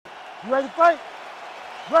You ready to fight?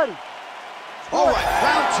 Ready. All right,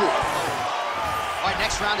 round two. All right,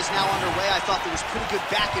 next round is now underway. I thought there was pretty good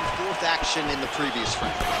back and forth action in the previous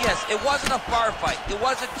round. Yes, it wasn't a bar fight. It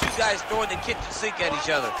wasn't two guys throwing the kitchen sink at each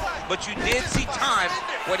other. But you did see times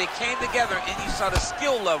where they came together and you saw the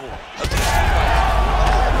skill level of these two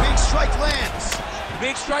fighters. Big strike lands.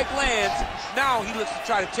 Big strike lands. Now he looks to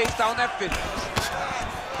try to chase down that finish.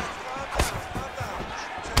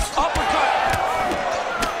 Uppercut.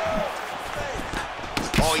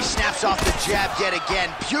 Oh, he snaps off the jab yet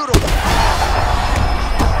again. Beautiful.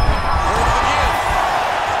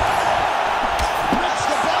 Rips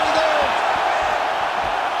the body there.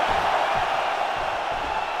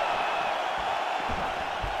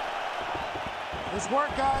 Nice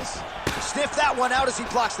work, guys. Sniff that one out as he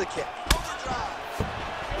blocks the kick.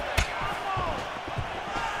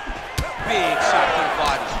 Big shot to the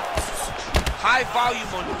body. High volume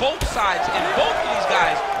on both sides, and both of these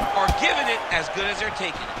guys are giving it as good as they're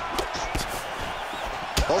taking it.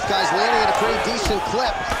 Both guys landing at a pretty decent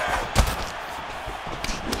clip.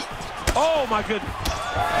 Oh, my goodness.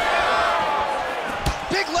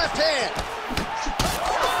 Big left hand.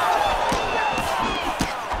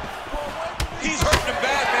 He's hurting him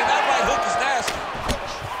bad, man. That right hook is nasty.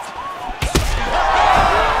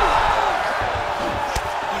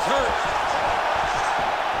 He's hurt.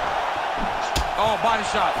 Oh, body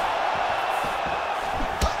shot.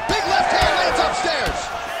 Big left hand lands upstairs.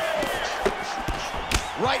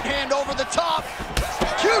 Right hand over the top.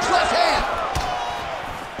 Huge left hand.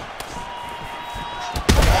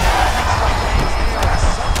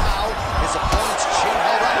 Somehow, his opponent's chin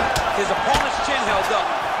held up. His opponent's chin held up,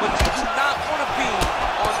 but you do not want to be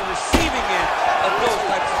on the receiving end of those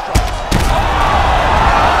types of strikes.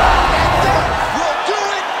 And that will do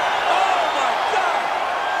it. Oh, my God.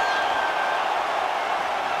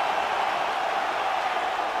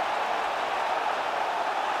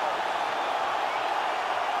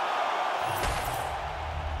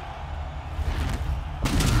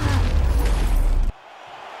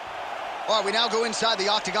 All right, we now go inside the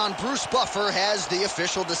octagon. Bruce Buffer has the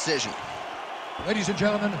official decision. Ladies and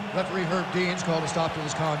gentlemen, referee Herb Deans called a stop to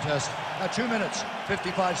this contest at 2 minutes,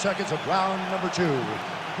 55 seconds of round number 2.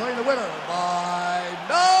 Declaring the winner by